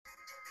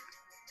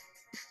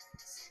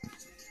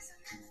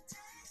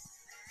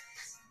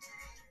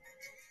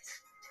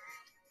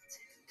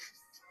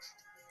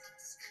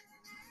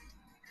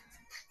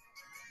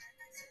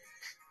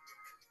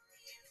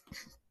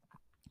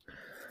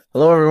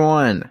Hello,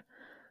 everyone.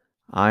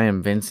 I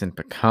am Vincent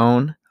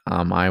Pacone.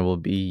 I will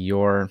be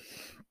your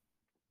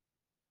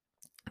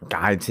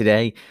guide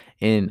today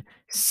in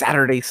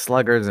Saturday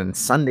Sluggers and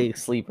Sunday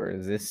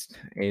Sleepers. This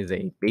is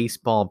a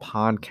baseball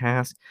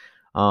podcast.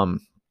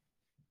 Um,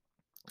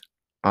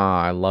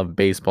 I love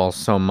baseball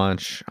so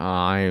much.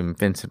 I am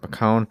Vincent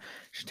Pacone.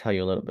 Should tell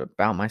you a little bit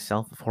about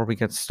myself before we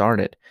get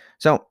started.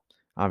 So,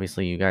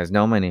 obviously, you guys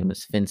know my name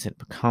is Vincent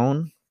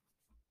Pacone.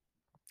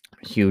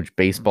 Huge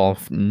baseball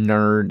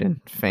nerd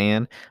and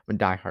fan. I'm a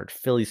diehard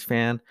Phillies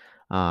fan.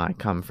 I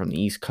come from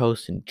the East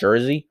Coast in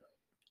Jersey.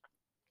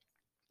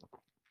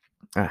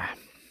 Ah,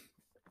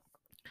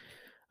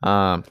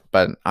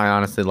 but I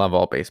honestly love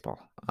all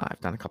baseball. I've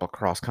done a couple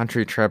cross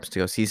country trips to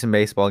go see some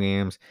baseball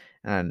games,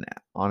 and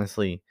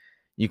honestly,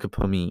 you could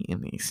put me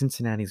in the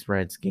Cincinnati's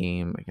Reds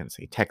game against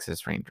the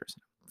Texas Rangers.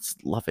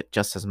 Love it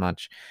just as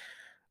much,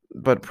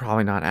 but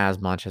probably not as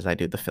much as I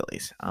do the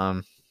Phillies.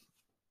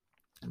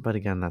 But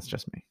again, that's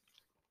just me.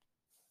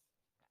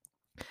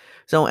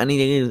 So,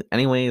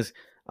 anyways,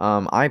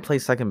 I play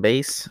second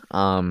base.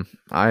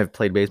 I've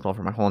played baseball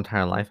for my whole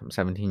entire life. I'm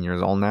 17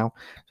 years old now.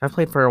 So I've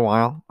played for a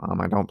while.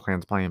 I don't plan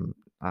to play in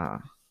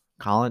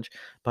college,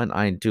 but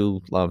I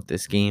do love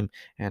this game,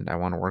 and I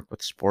want to work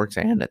with sports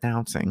and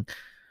announcing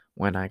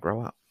when I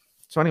grow up.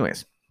 So,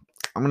 anyways,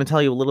 I'm going to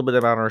tell you a little bit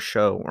about our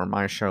show or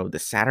my show, the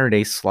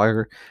Saturday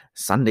Slugger,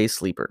 Sunday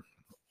Sleeper.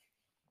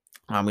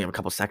 We have a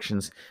couple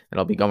sections that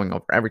I'll be going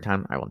over every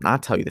time. I will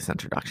not tell you this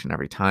introduction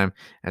every time,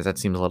 as that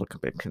seems a little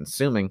bit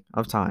consuming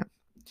of time.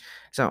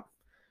 So,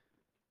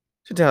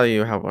 to tell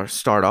you how we'll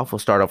start off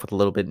with a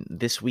little bit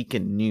this week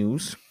in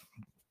news.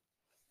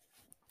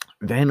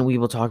 Then we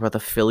will talk about the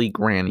Philly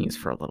Grannies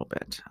for a little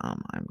bit.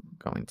 I'm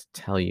going to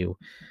tell you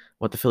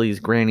what the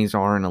Phillies Grannies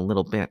are in a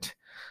little bit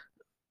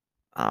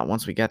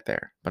once we get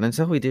there. But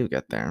until we do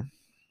get there,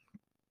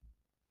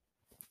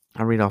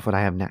 I'll read off what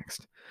I have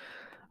next.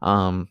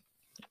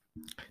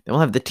 Then we'll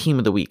have the team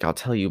of the week. I'll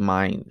tell you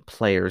my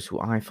players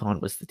who I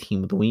thought was the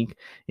team of the week.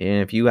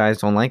 If you guys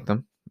don't like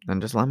them, then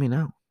just let me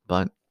know.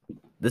 But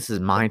this is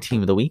my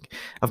team of the week.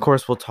 Of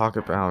course, we'll talk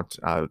about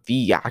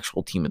the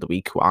actual team of the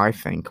week, who I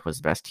think was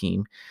the best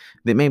team.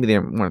 Maybe they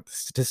weren't the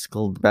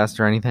statistical best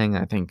or anything.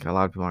 I think a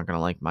lot of people aren't going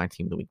to like my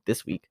team of the week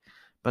this week.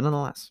 But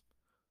nonetheless,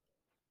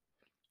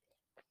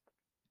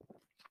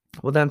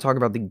 we'll then talk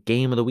about the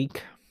game of the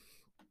week.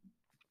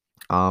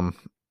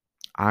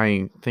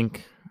 I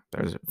think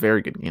there's a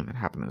very good game that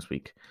happened this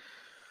week.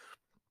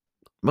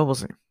 But we'll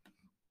see.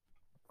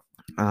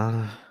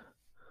 And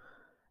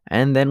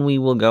then we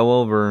will go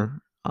over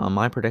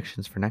my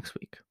predictions for next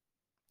week.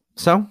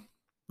 So,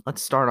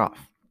 let's start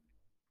off.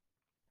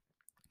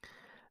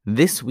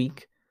 This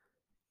week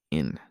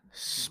in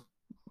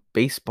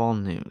baseball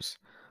news.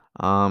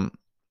 Well,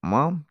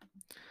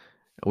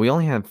 we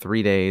only had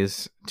 3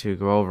 days to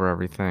go over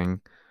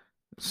everything.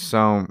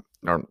 So,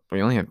 or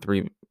we only had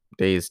 3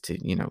 days to,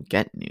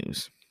 get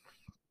news.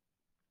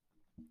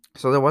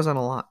 So there wasn't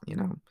a lot,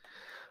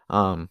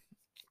 I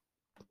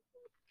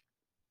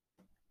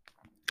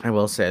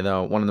will say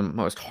though, one of the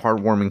most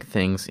heartwarming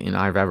things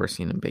I've ever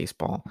seen in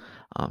baseball,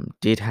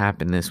 did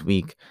happen this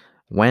week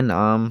when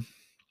I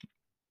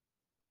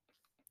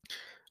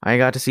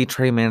got to see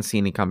Trey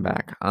Mancini come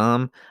back.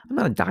 I'm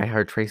not a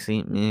diehard Trey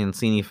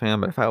Mancini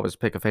fan, but if I was to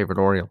pick a favorite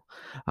Oriole,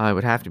 it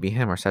would have to be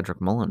him or Cedric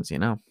Mullins,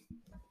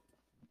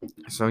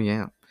 So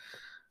yeah,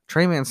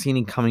 Trey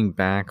Mancini coming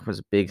back was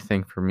a big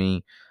thing for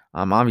me.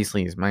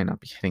 Obviously he might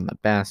not be hitting the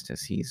best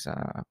as he's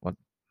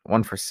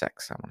 1 for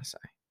 6. I want to say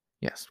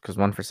yes, because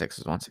 1 for 6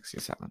 is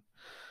 167.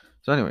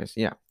 So, anyways,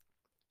 yeah.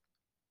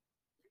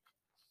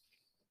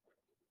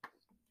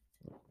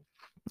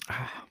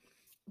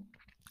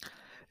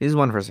 He's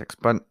 1 for 6,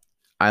 but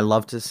I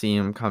love to see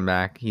him come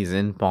back. He's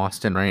in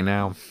Boston right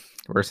now,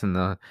 versus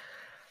the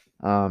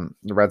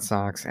Red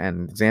Sox,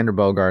 and Xander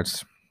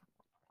Bogaerts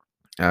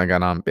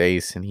got on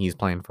base, and he's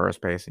playing first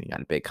base, and he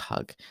got a big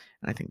hug,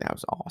 and I think that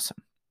was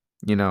awesome.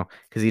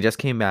 Because he just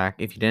came back.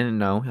 If you didn't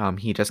know,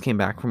 he just came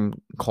back from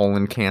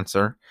colon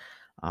cancer.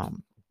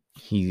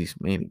 He's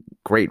made a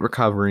great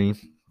recovery,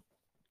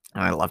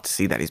 and I love to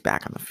see that he's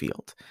back on the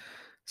field.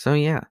 So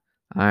yeah,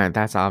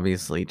 that's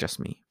obviously just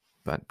me,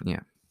 but yeah.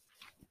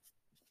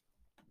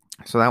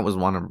 So that was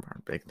one of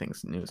our big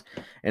things in news.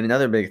 And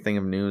another big thing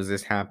of news,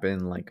 this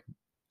happened like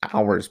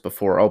hours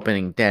before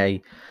opening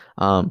day.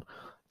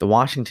 The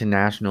Washington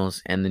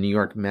Nationals and the New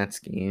York Mets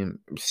game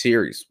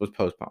series was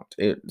postponed.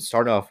 It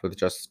started off with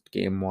just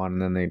game one,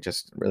 and then they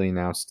just really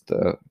announced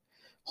the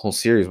whole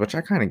series, which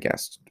I kind of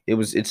guessed.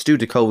 It's due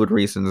to COVID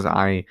reasons.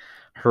 I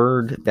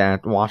heard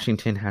that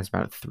Washington has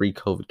about 3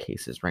 COVID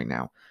cases right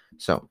now.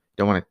 So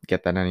don't want to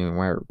get that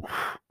anywhere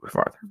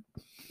farther.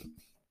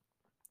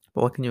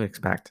 But what can you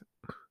expect?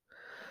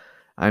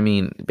 I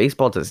mean,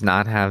 baseball does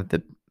not have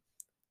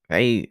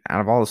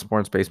out of all the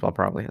sports, baseball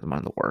probably has one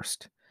of the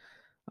worst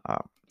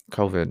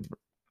COVID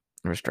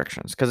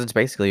restrictions because it's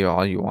basically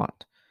all you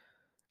want.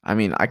 I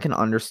mean, I can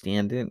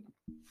understand it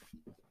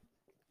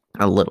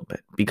a little bit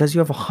because you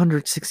have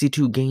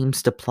 162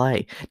 games to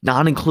play,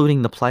 not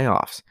including the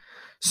playoffs.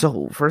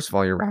 So first of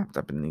all, you're wrapped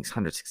up in these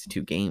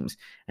 162 games,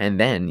 and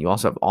then you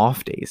also have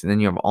off days, and then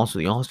you have also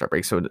the All Star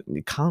break. So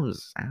it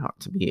comes out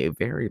to be a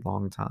very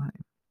long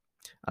time.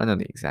 I don't know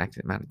the exact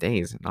amount of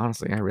days, and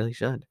honestly, I really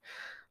should,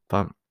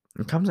 but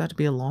it comes out to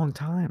be a long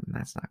time, and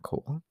that's not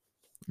cool.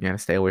 You gotta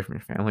stay away from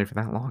your family for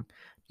that long.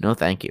 No,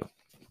 thank you.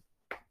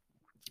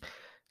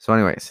 So,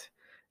 anyways,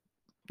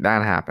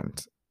 that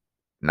happened.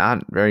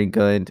 Not very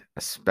good,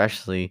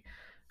 especially.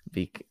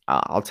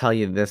 I'll tell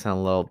you this in a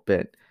little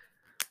bit.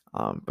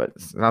 But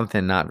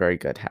something not very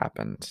good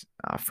happened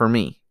for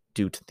me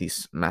due to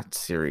these Mets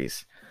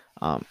series.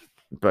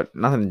 But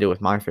nothing to do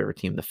with my favorite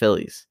team, the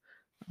Phillies.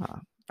 Uh,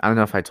 I don't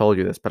know if I told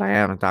you this, but I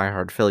am a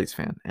diehard Phillies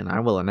fan, and I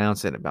will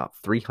announce it about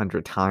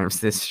 300 times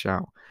this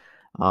show.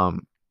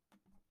 Um,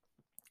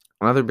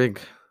 Another big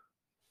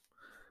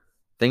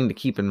thing to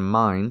keep in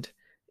mind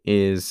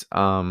is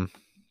the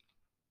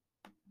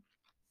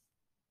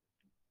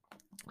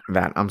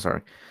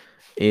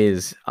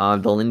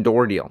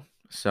Lindor deal.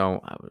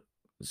 So I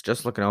was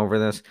just looking over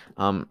this.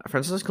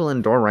 Francisco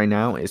Lindor right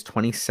now is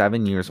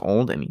 27 years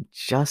old, and he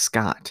just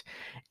got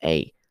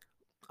a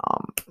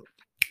um,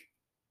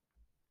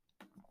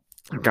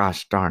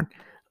 gosh darn,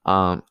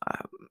 um,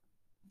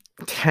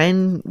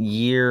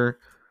 10-year.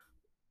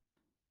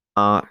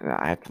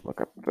 I have to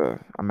look up the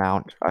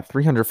amount. A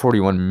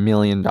 $341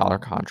 million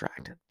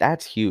contract.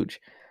 That's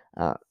huge.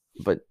 Uh,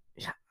 but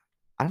yeah,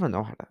 I don't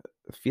know how to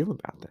feel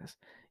about this.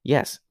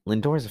 Yes,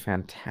 Lindor is a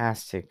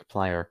fantastic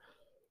player.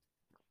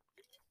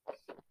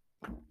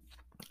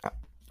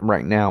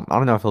 Right now, I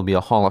don't know if he'll be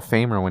a Hall of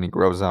Famer when he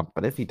grows up,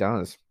 but if he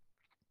does,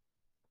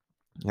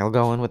 he'll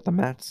go in with the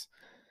Mets.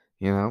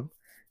 You know,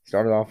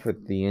 started off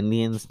with the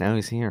Indians, now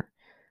he's here.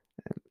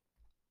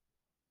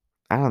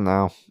 I don't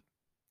know.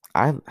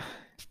 I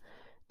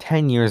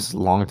 10 years is a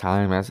long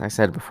time. As I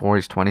said before,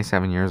 he's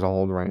 27 years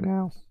old right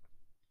now.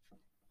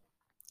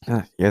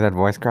 Hear that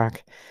voice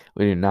crack?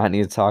 We do not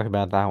need to talk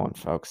about that one,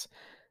 folks.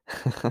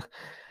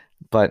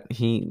 But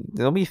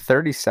he'll be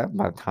 37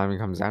 by the time he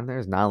comes down.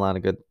 There's not a lot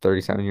of good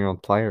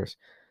 37-year-old players.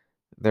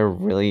 There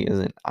really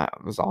isn't. I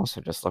was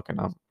also just looking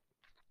up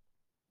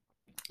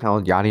how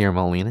old Yadier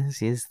Molina is.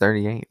 He's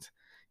 38.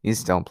 He's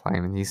still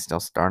playing and he's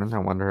still starting. I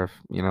wonder if,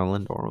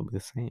 Lindor will be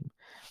the same.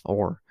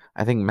 Or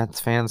I think Mets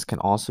fans can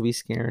also be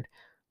scared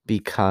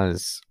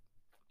because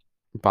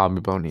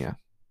Bobby Bonilla.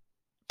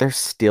 They're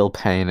still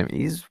paying him.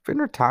 He's been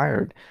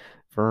retired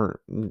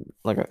for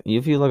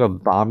if you look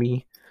at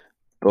Bobby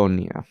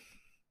Bonilla.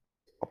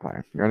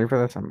 Okay, you ready for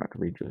this? I'm about to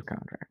read you his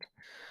contract.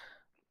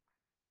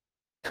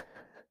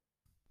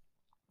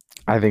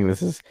 I think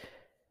this is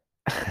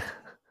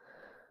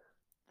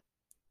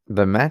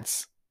the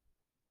Mets.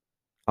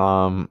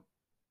 Um,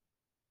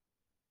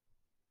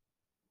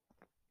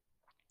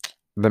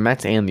 the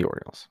Mets and the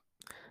Orioles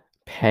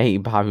pay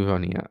Bobby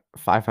Bonilla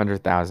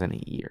 500,000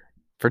 a year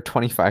for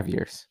 25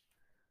 years.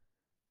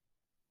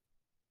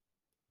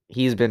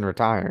 He's been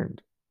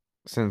retired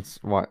since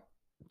what,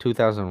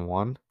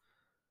 2001?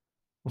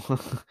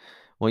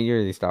 What year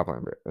did he stop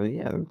playing?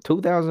 Yeah,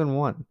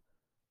 2001,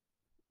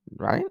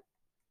 right?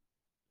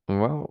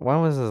 Well,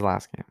 when was his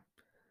last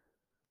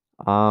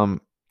game?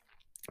 Um,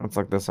 let's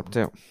look this up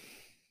too.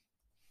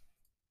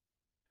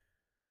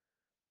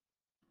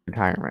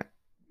 Retirement.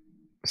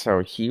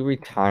 So he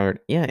retired,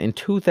 yeah, in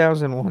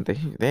 2001.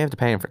 They have to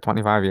pay him for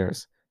 25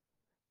 years,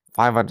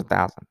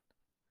 500,000.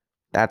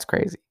 That's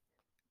crazy.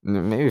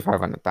 Maybe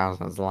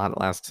 500,000 is a lot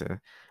less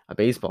to a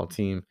baseball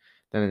team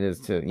than it is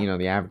to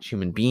the average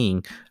human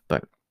being,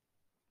 but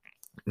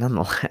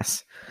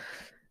nonetheless,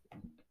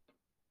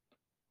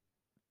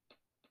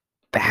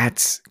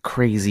 that's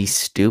crazy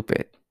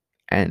stupid,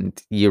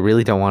 and you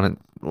really don't want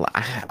to.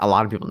 A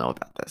lot of people know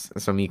about this,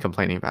 so me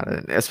complaining about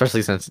it,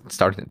 especially since it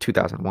started in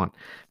 2001.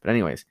 But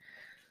anyways,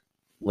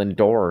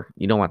 Lindor,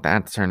 you don't want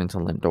that to turn into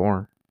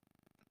Lindor.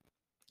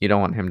 You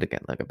don't want him to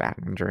get like a back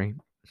injury,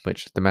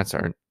 which the Mets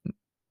are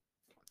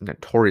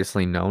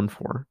notoriously known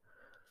for.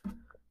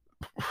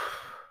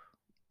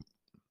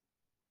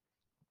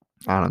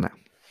 I don't know.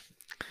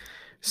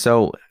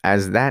 So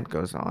as that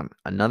goes on,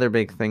 another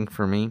big thing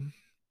for me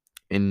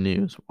in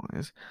news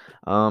wise,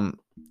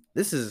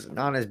 this is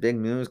not as big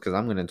news because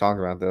I'm going to talk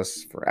about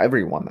this for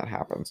everyone that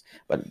happens.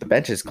 But the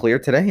bench is clear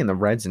today in the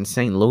Reds and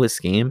St. Louis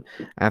game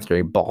after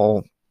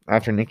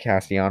Nick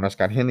Castellanos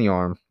got hit in the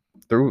arm,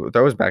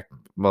 throws back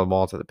the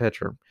ball to the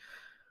pitcher,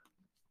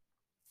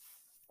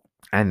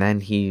 and then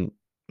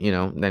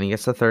then he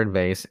gets to third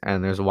base,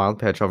 and there's a wild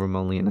pitch over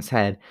Molina's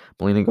head.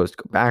 Molina goes to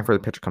go back for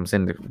the pitcher, comes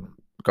in to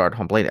guard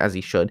home plate as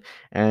he should,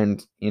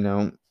 and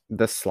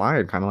the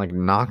slide kind of like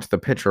knocked the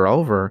pitcher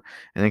over,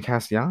 and then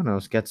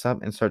Castellanos gets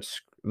up and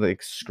starts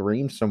like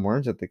screams some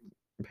words at the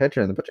pitcher,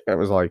 and the pitcher guy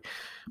was like,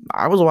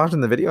 I was watching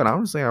the video, and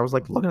honestly, I was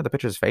like looking at the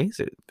pitcher's face.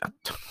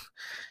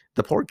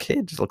 The poor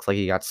kid just looks like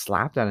he got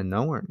slapped out of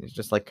nowhere. He's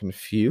just like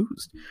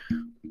confused.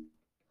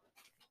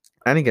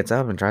 And he gets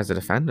up and tries to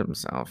defend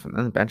himself, and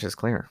then the bench is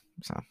clear.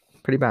 So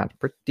pretty bad,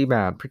 pretty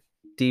bad,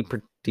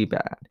 pretty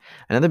bad.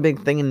 Another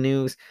big thing in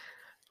news,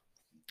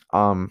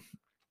 Yermin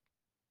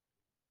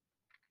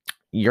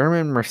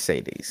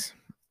Mercedes.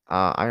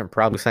 I am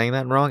probably saying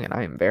that wrong, and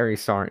I am very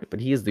sorry. But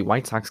he is the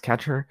White Sox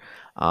catcher.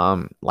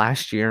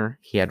 Last year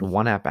he had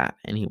one at bat,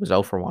 and he was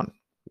 0 for 1.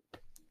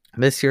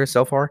 This year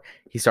so far,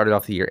 he started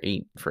off the year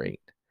 8 for 8,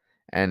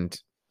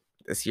 and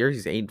this year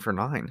he's 8 for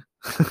 9.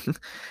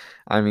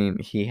 I mean,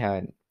 he's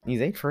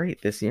 8 for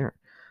 8 this year,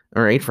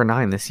 or 8 for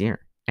 9 this year,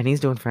 and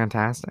he's doing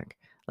fantastic.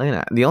 Look at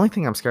that. The only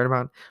thing I'm scared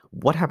about,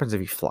 what happens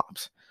if he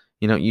flops?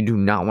 You do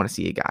not want to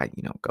see a guy,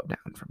 go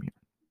down from here,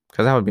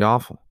 because that would be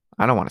awful.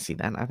 I don't want to see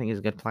that. I think he's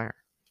a good player.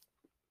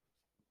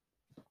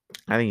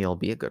 I think he'll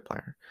be a good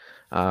player.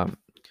 Um,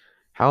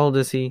 how old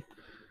is he?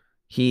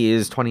 He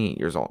is 28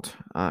 years old.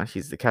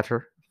 He's the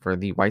catcher for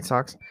the White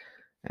Sox,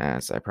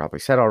 as I probably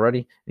said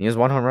already. He has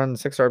 1 home run,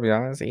 6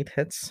 RBIs, 8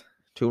 hits,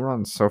 2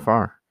 runs so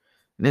far.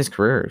 In his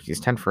career, he's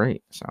 10 for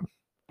 8. So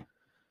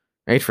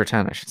 8 for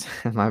 10, I should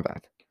say. My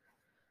bad.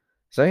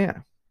 So yeah,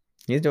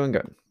 he's doing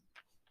good.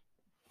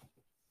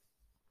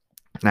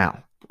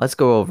 Now, let's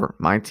go over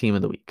my team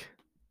of the week.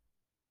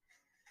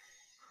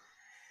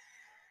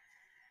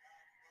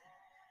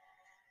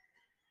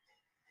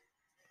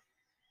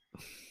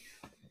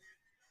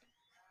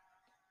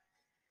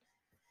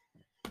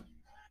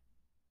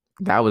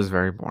 That was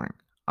very boring.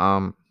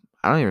 I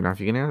don't even know if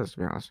you can hear this, to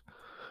be honest.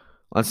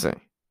 Let's see.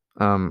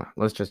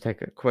 Let's just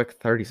take a quick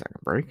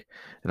 30-second break,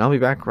 and I'll be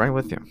back right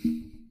with you.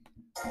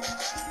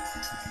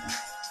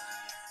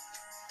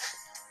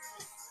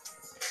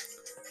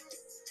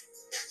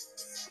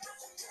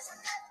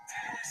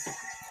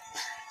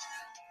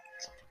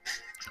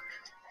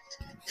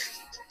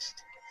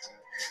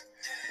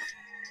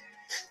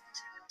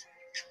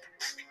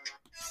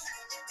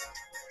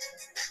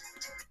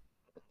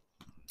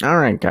 All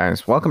right,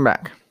 guys, welcome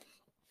back.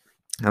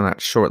 On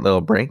that short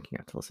little break, you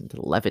got to listen to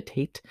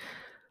Levitate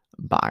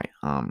by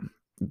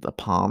The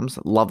Palms.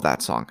 Love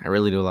that song. I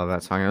really do love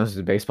that song. I know this is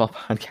a baseball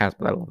podcast,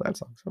 but I love that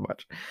song so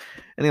much.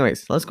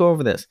 Anyways, let's go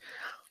over this.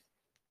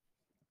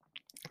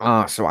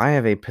 So I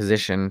have I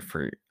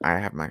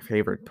have my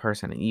favorite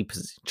person in each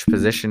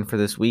position for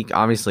this week.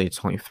 Obviously,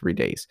 it's only 3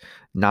 days,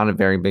 not a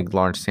very big,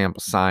 large sample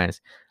size.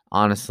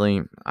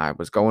 Honestly, I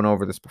was going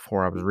over this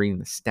before. I was reading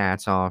the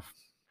stats off.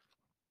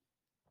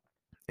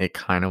 It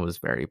kind of was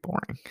very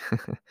boring.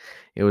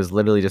 It was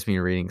literally just me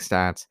reading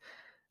stats.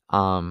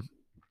 Probably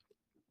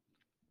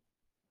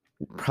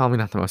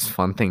not the most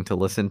fun thing to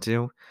listen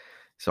to.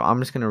 So I'm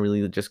just gonna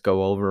really just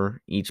go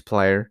over each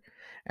player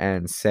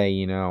and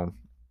say,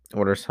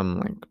 what are some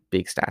like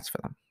big stats for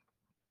them.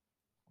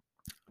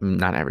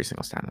 Not every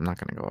single stat. I'm not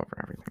gonna go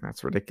over everything.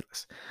 That's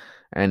ridiculous.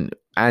 And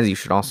as you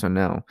should also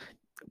know,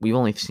 we've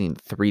only seen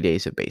 3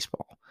 days of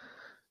baseball.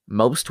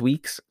 Most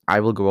weeks I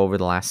will go over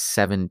the last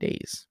 7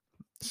 days.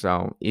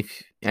 So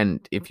if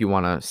you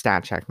want to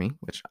stat check me,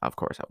 which of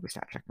course I'll be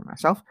stat checking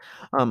myself,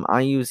 I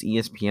use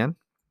ESPN,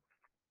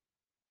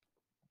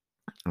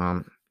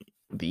 the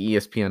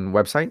ESPN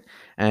website,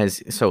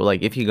 as so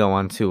like if you go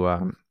onto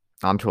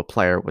a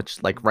player,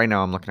 which like right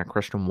now I'm looking at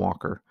Christian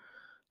Walker,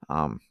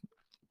 and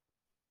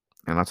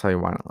I'll tell you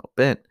why in a little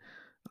bit,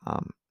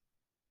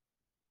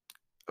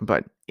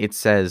 but it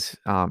says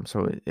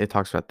so it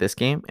talks about this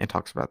game, it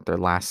talks about their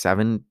last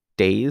 7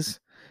 days,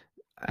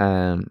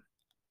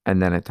 and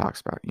then it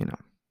talks about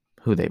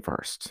who they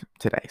versed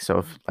today. So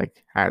if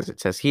like as it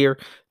says here,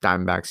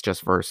 Diamondbacks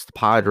just versed the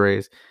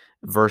Padres,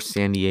 versed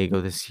San Diego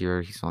this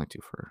year.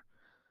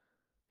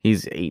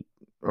 He's 8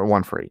 or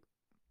 1 for 8.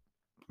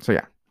 So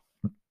yeah,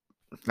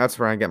 that's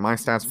where I get my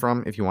stats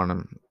from. If you want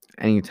to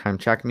anytime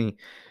check me,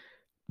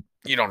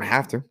 you don't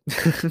have to.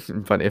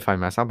 But if I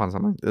mess up on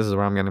something, this is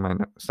where I'm getting my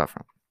stuff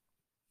from.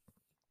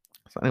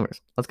 So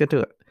anyways, let's get to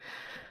it.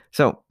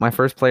 So my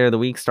first player of the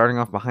week, starting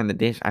off behind the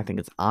dish, I think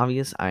it's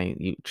obvious.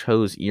 You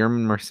chose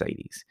Yermin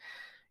Mercedes.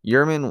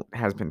 Yermin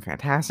has been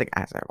fantastic,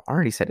 as I've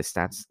already said his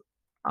stats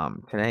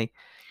today.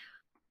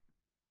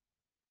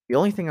 The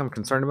only thing I'm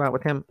concerned about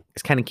with him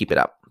is can he keep it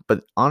up?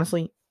 But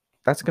honestly,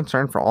 that's a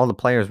concern for all the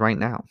players right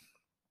now.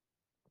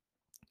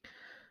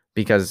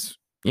 Because,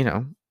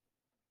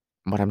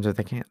 what happens if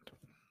they can't?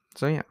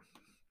 So yeah.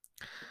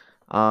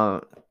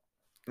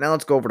 Now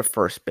let's go over to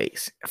first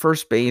base.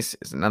 First base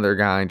is another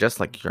guy just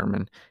like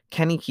Yermin.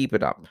 Can he keep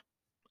it up?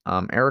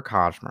 Eric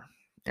Hosmer.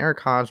 Eric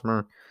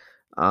Hosmer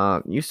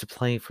used to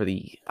play for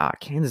the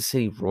Kansas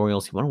City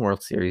Royals. He won a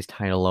World Series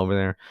title over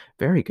there.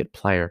 Very good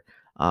player.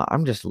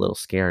 I'm just a little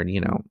scared,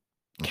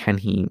 can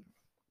he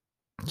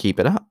keep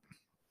it up?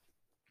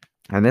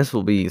 And this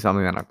will be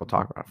something that I will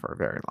talk about for a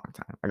very long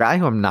time. A guy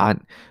who I'm not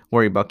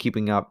worried about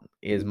keeping up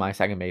is my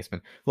second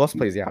baseman, who also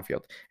plays the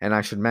outfield. And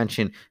I should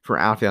mention, for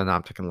outfield, I'm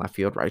not picking left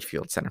field, right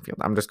field, center field.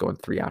 I'm just going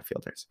 3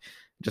 outfielders.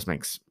 It just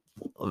makes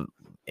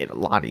it a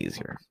lot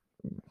easier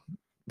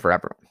for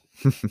everyone.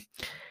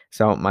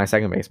 So my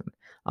second baseman,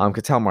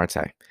 Ketel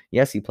Marte.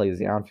 Yes, he plays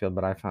the outfield,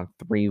 but I found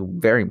 3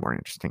 very more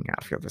interesting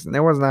outfielders. And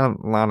there was not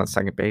a lot of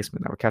second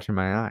basemen that were catching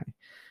my eye.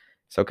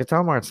 So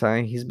Ketel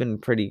Marte, he's been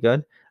pretty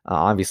good.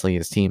 Obviously,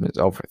 his team is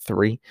over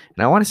 3.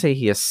 And I want to say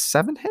he has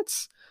 7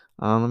 hits.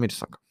 Let me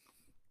just look.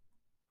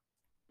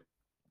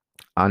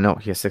 No,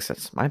 he has 6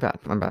 hits. My bad.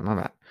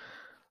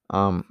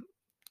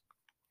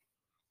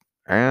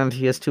 And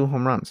he has 2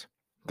 home runs,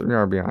 3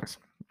 RBIs.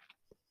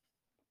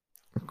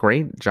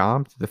 Great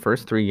job the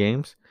first 3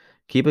 games.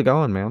 Keep it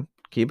going, man.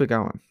 Keep it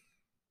going.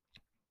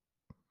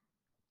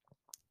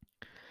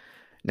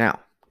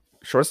 Now,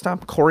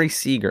 shortstop Corey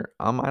Seager.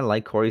 I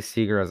like Corey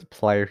Seager as a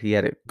player. He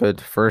had a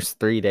good first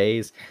 3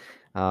 days,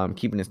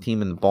 keeping his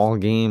team in the ball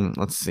game.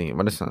 Let's see,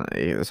 what is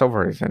so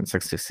far? He's had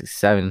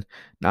 667.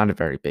 Not a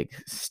very big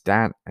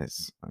stat,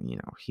 as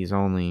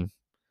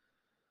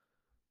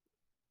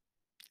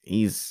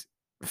he's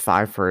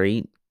 5 for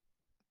 8.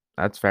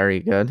 That's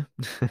very good.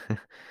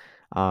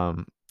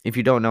 If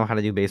you don't know how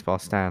to do baseball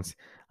stats,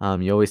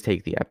 you always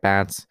take the at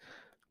bats.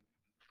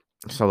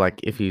 So, like,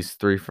 if he's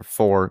 3 for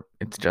 4,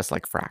 it's just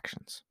like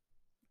fractions.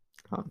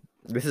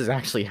 This is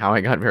actually how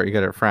I got very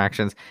good at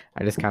fractions.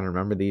 I just kind of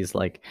remember these,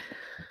 like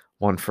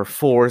 1 for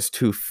 4 is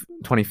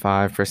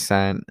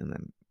 25%, and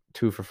then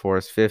 2 for 4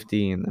 is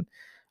 50, and then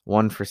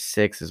 1 for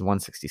 6 is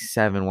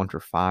 167, 1 for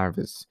 5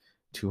 is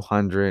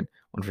 200,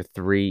 1 for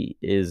 3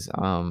 is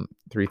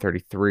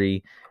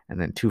 333,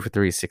 and then 2 for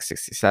 3 is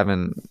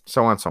 667,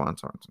 so on, so on,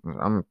 so on.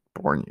 I'm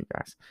boring you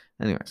guys.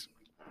 Anyways,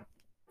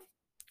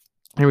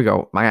 here we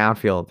go. My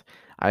outfield.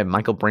 I have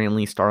Michael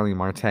Brantley, Starling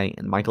Marte,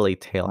 and Michael A.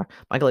 Taylor.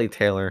 Michael A.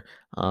 Taylor,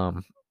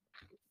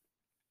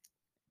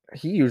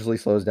 he usually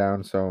slows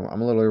down, so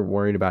I'm a little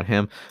worried about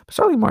him. But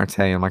Starling Marte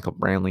and Michael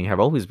Brantley have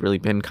always really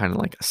been kind of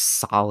like a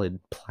solid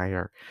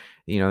player.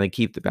 They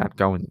keep the bat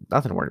going.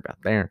 Nothing to worry about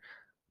there.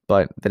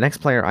 But the next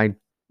player I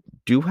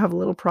do have a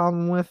little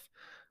problem with,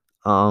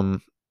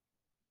 I'm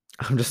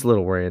just a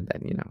little worried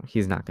that,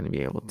 he's not going to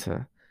be able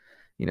to,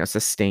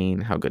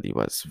 sustain how good he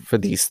was for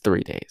these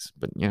 3 days.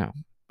 But,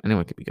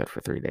 anyone could be good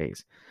for 3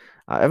 days.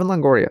 Evan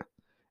Longoria.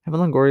 Evan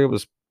Longoria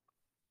was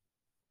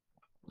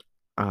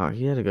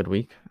he had a good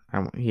week.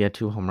 He had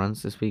 2 home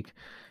runs this week.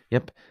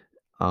 Yep.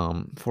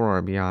 4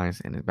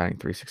 RBIs and is batting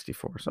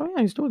 364. So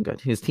yeah, he's doing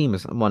good. His team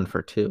is 1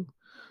 for 2.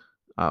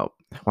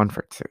 1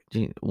 for 2.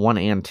 Gee, 1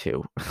 and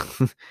 2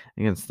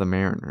 against the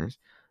Mariners.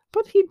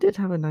 But he did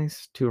have a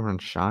nice 2-run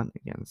shot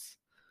against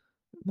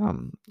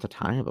to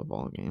tie up a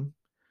ball game.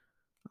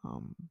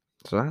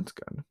 So that's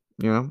good.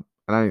 And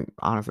I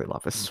honestly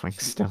love his swing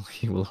still.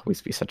 He will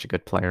always be such a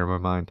good player in my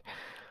mind.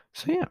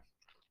 So yeah.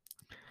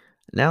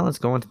 Now let's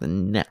go on to the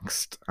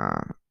next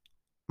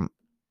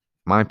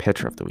my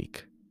pitcher of the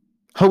week,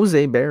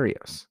 Jose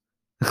Barrios.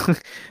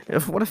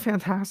 What a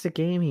fantastic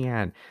game he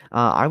had.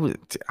 I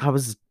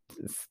was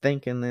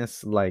thinking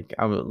this, like,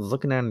 I was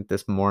looking at it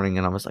this morning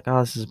and I was like, oh,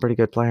 this is a pretty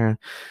good player.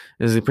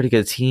 This is a pretty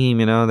good team,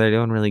 they're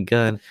doing really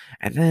good.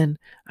 And then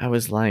I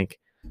was like,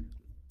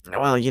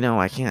 well,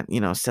 I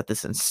can't, set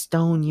this in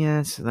stone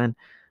yet. So then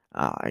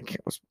I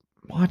was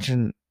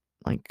watching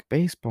like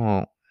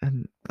baseball,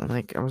 and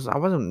like I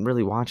wasn't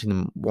really watching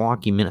the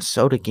Milwaukee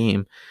Minnesota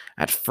game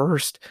at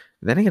first.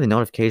 Then I get a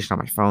notification on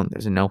my phone.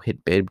 There's a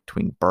no-hit bid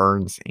between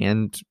Burns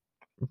and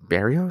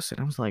Barrios, and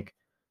I was like,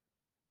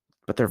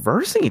 but they're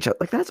versing each other.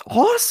 Like, that's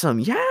awesome.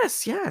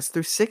 Yes,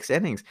 through 6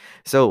 innings.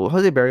 So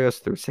Jose Barrios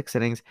through 6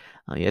 innings,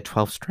 he had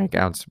 12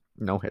 strikeouts,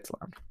 no hits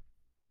allowed.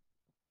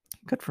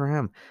 Good for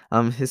him.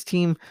 His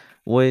team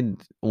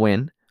would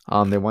win.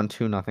 They won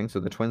 2-0. So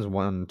the Twins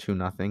won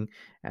 2-0,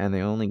 and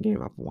they only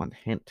gave up 1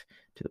 hit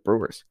to the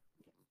Brewers.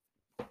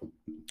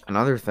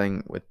 Another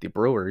thing with the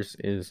Brewers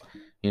is,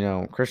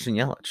 Christian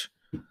Yelich.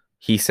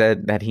 He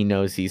said that he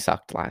knows he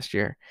sucked last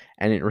year,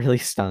 and it really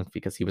stunk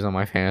because he was on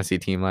my fantasy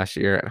team last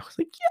year, and I was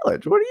like,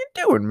 Yelich, what are you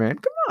doing, man?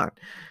 Come on.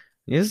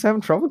 You're just having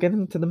trouble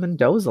getting to the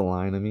Mendoza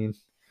line. I mean,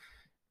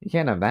 you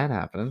can't have that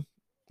happening.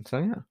 So,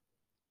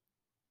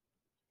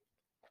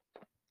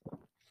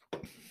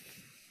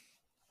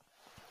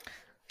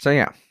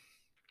 yeah.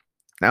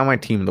 Now my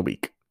team of the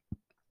week.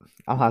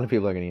 A lot of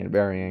people are going to get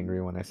very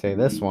angry when I say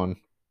this one.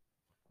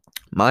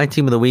 My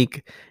team of the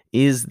week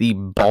is the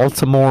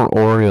Baltimore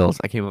Orioles.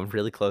 I came up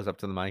really close up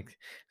to the mic,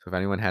 so if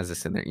anyone has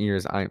this in their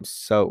ears, I am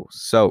so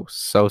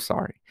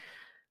sorry.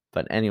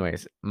 But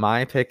anyways,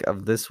 my pick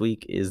of this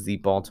week is the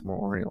Baltimore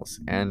Orioles.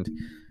 And,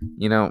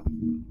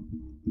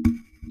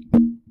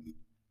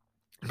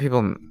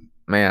 people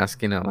may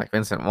ask, like,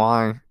 Vincent,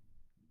 why?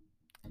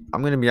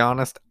 I'm going to be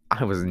honest,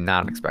 I was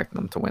not expecting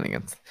them to win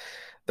against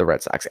the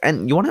Red Sox.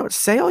 And you want to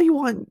say all you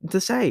want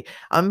to say.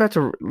 I'm about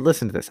to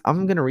listen to this.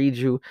 I'm going to read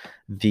you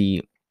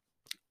the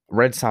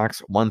Red Sox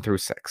 1 through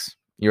 6.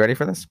 You ready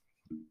for this?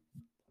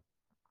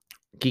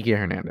 Kiki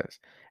Hernandez,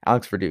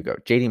 Alex Verdugo,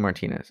 JD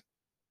Martinez,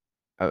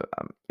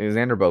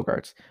 Xander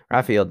Bogaerts,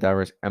 Rafael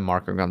Devers, and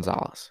Marco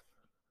Gonzalez.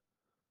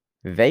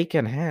 They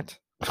can hit.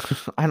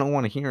 I don't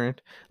want to hear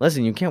it.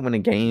 Listen, you can't win a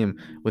game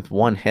with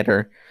 1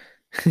 hitter.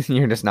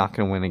 You're just not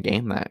going to win a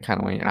game that kind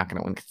of way. You're not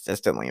going to win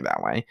consistently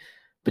that way.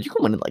 But you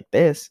can win it like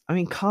this. I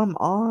mean, come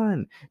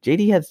on.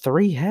 JD had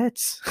 3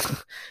 hits.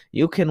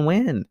 You can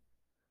win.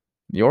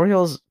 The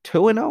Orioles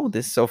 2-0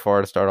 this so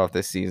far to start off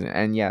this season.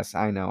 And yes,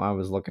 I know I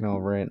was looking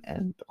over it,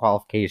 and the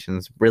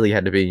qualifications really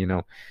had to be,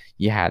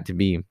 you had to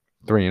be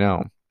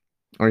 3-0.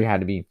 Or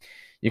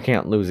you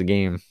can't lose a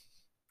game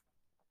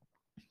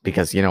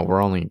because,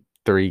 we're only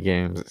 3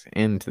 games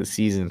into the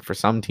season for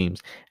some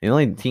teams. The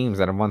only teams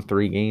that have won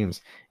 3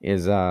 games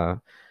is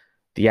the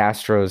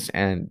Astros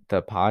and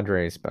the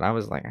Padres. But I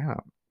was like,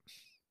 oh,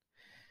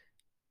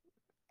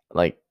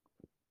 like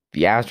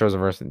the Astros are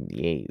versus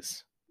the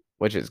A's,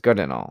 which is good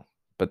and all,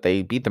 but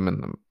they beat them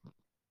in the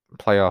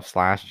playoffs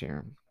last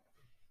year.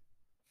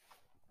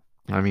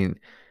 I mean,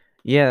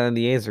 yeah,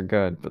 the A's are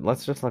good, but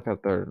let's just look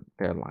at their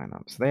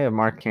lineups. They have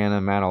Mark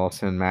Canha, Matt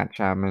Olson, Matt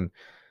Chapman,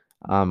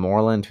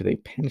 Moreland, who they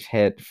pinch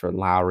hit for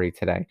Lowry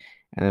today,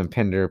 and then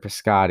Pinder,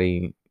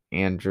 Piscotty,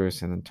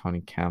 Andrews, and then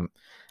Tony Kemp.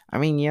 I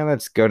mean, yeah,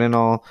 that's good and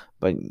all,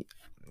 but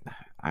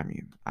I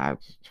mean, I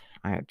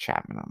had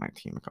Chapman on my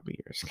team a couple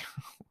years ago.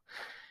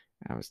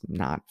 I was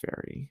not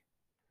very,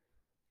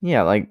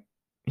 yeah, like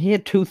he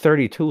had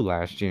 232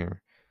 last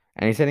year,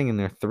 and he's hitting in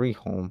their 3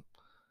 home.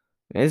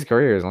 His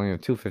career is only a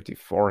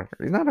 254.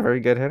 He's not a very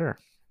good hitter.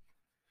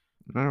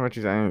 I don't know what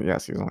you're saying.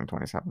 Yes, he's only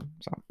 27.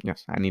 So,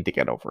 yes, I need to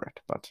get over it.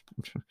 But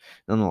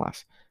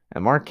nonetheless.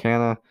 And Mark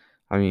Canha,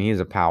 I mean, he's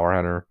a power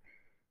hitter.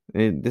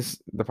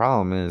 The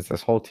problem is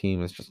this whole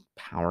team is just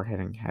power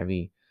hitting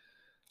heavy.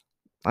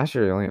 Last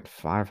year, he only had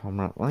 5 home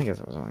runs. Well, I guess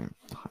it was only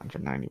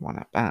 191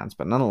 at bats.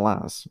 But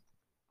nonetheless,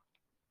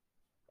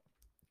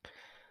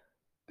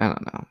 I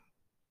don't know.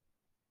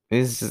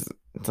 It's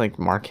like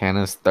Mark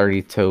Canha's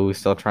 32. He's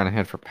still trying to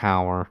hit for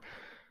power.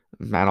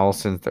 Matt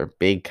Olson's their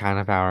big kind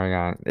of power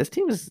guy.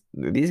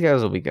 These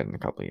guys will be good in a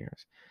couple of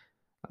years.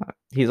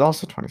 He's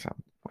also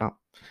 27. Well,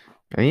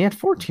 and he had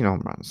 14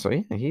 home runs, so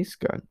yeah, he's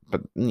good.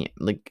 But yeah,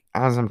 like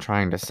as I'm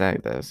trying to say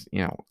this,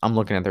 I'm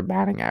looking at their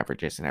batting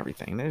averages and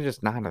everything. They're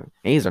just not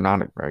A's are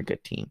not a very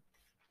good team.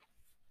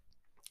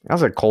 I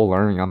was like Cole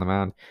Learning on the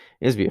mound.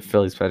 He used to be a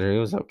Phillies pitcher. He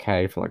was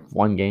okay for like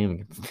one game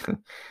against the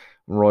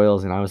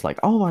Royals, and I was like,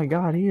 oh my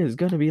god, he is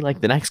gonna be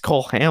like the next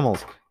Cole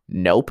Hamels.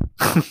 Nope,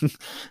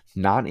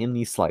 not in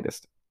the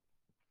slightest.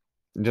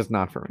 Just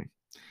not for me.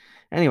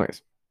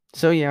 Anyways,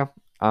 so yeah,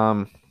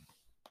 I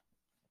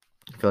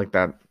feel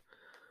like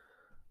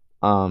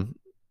um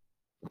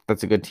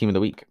that's a good team of the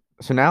week.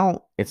 So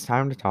now it's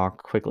time to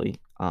talk quickly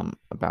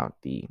about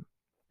the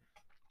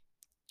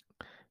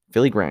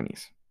Philly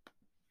Grannies.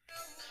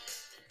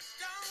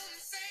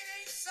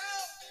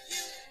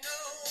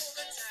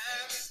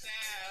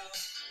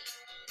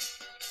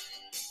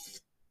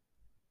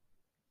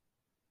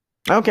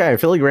 Okay,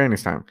 Philly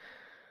Grannies time.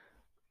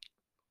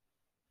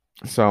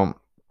 So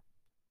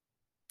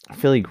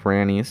Philly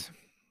Grannies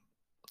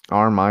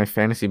are my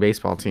fantasy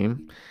baseball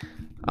team.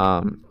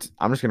 I'm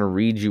just gonna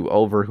read you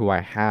over who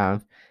I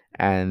have,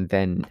 and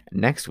then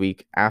next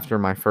week, after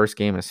my first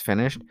game is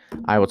finished,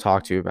 I will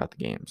talk to you about the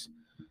games.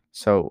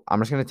 So I'm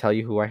just gonna tell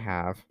you who I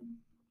have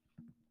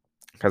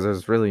because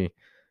there's really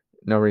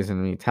no reason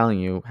in me telling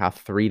you how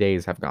 3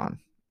 days have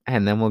gone,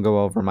 and then we'll go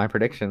over my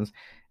predictions,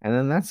 and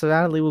then that's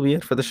sadly will be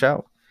it for the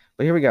show.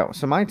 But here we go.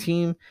 So my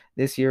team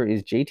this year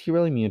is JT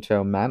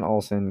Realmuto, Matt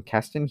Olson,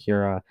 Keston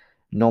Hiura,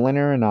 Nolan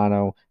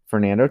Arenado,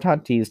 Fernando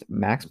Tatis,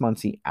 Max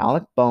Muncy,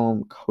 Alec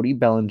Bohm, Cody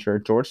Bellinger,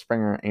 George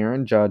Springer,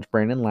 Aaron Judge,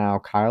 Brandon Lau,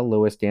 Kyle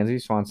Lewis, Dansby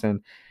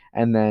Swanson,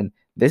 and then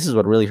this is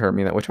what really hurt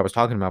me, that which I was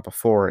talking about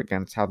before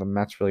against how the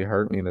Mets really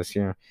hurt me this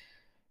year.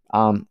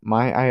 I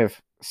have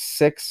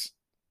 6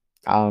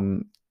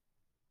 um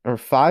or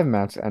 5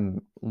 Mets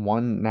and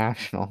 1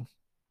 National.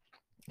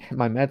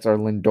 My Mets are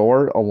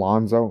Lindor,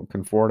 Alonso,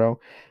 Conforto,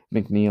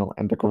 McNeil,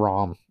 and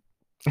DeGrom.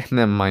 And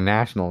then my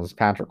National is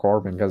Patrick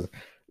Corbin because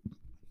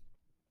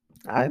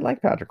I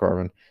like Patrick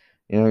Corbin.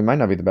 He might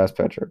not be the best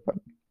pitcher, but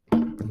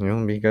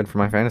he'll be good for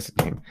my fantasy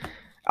team.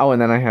 Oh,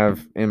 and then I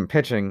have in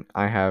pitching,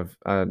 I have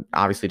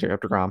obviously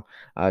Jacob DeGrom,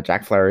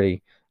 Jack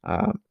Flaherty,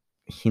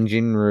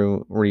 Hyun-Jin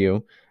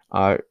Ryu,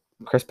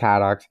 Chris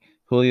Paddock,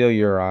 Julio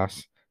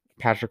Urias,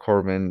 Patrick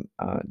Corbin,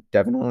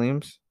 Devin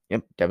Williams.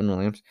 Yep, Devin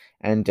Williams,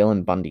 and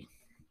Dylan Bundy.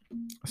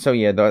 So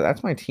yeah,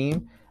 that's my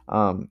team.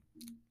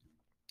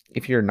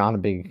 If you're not a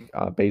big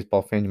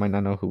baseball fan, you might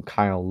not know who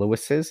Kyle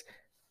Lewis is.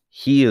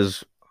 He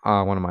is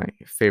one of my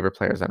favorite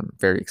players that I'm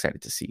very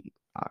excited to see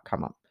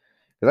come up,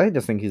 because I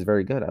just think he's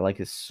very good. I like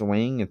his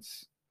swing;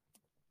 it's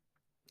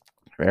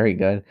very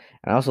good.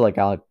 And I also like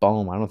Alec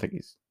Bohm. I don't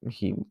think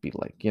he would be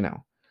like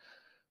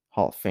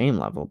Hall of Fame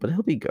level, but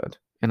he'll be good.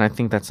 And I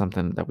think that's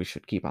something that we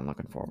should keep on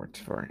looking forward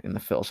for in the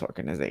Phil's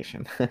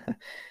organization.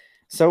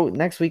 So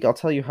next week I'll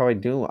tell you how I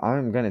do.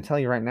 I'm gonna tell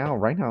you right now.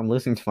 Right now I'm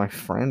losing to my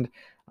friend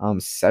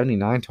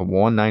 79 to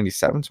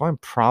 197. So I'm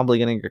probably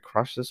gonna get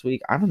crushed this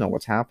week. I don't know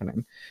what's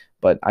happening,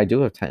 but I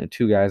do have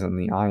 2 guys on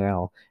the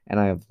IL, and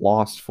I have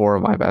lost 4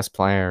 of my best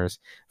players,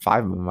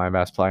 5 of my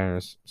best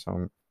players.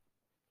 So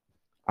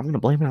I'm gonna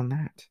blame it on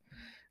that.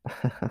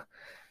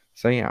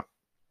 So yeah.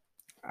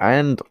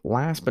 And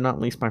last but not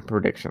least, my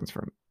predictions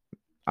for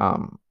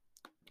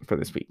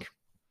this week.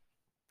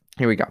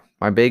 Here we go.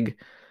 My big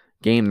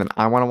game that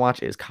I want to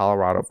watch is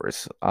Colorado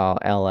versus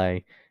LA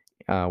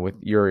with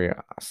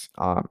Urias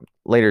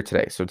later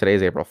today. So today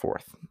is April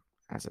 4th,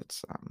 as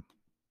it's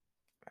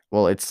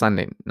it's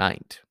Sunday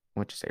night,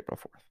 which is April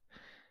 4th.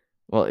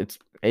 Well,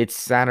 it's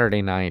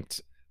Saturday night,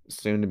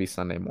 soon to be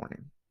Sunday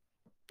morning,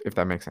 if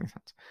that makes any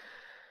sense.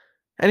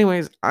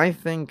 Anyways, I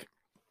think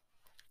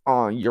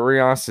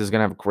Urias is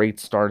gonna have a great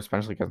start,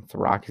 especially against the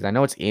Rockies. I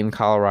know it's in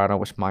Colorado,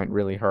 which might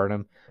really hurt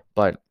him,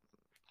 but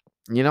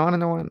you know what? I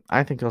know what?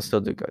 I think he'll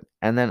still do good.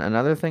 And then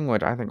another thing,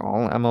 which I think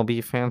all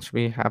MLB fans should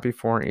be happy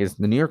for, is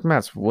the New York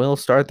Mets will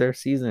start their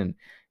season,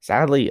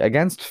 sadly,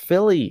 against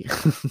Philly.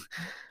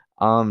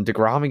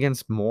 DeGrom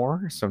against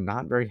Moore, so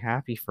not very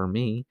happy for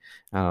me.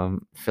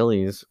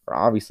 Phillies are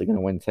obviously going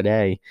to win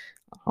today.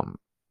 Um,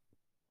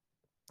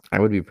 I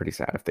would be pretty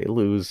sad if they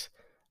lose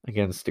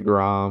against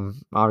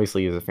DeGrom.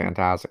 Obviously, he's a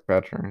fantastic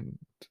pitcher, and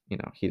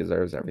he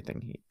deserves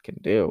everything he can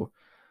do.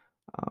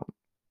 Um,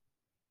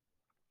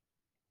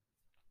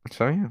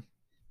 so yeah,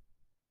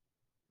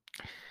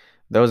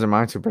 those are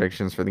my two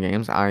predictions for the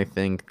games. I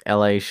think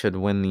LA should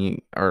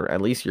win or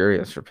at least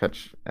Urias should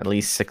pitch at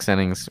least 6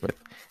 innings with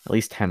at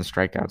least 10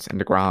 strikeouts, and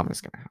DeGrom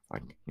is gonna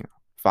have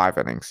 5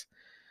 innings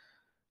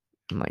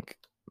and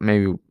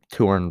maybe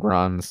 2 earned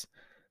runs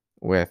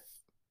with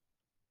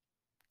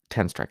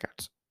 10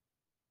 strikeouts.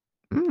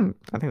 I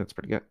think that's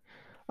pretty good.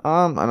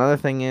 Another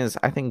thing is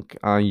I think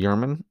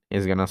Yerman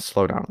is gonna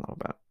slow down a little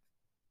bit.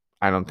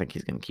 I don't think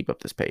he's gonna keep up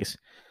this pace.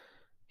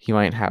 He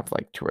might have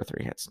 2 or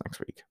 3 hits next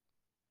week.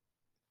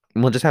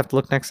 We'll just have to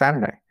look next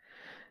Saturday.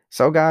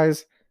 So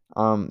guys,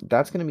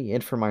 that's gonna be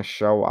it for my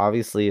show.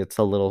 Obviously, it's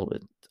a little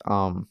bit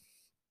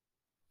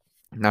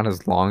not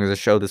as long as a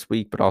show this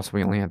week, but also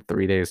we only had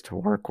 3 days to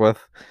work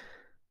with.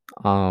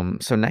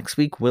 So next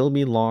week will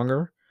be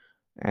longer,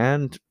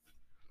 and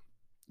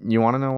you want to know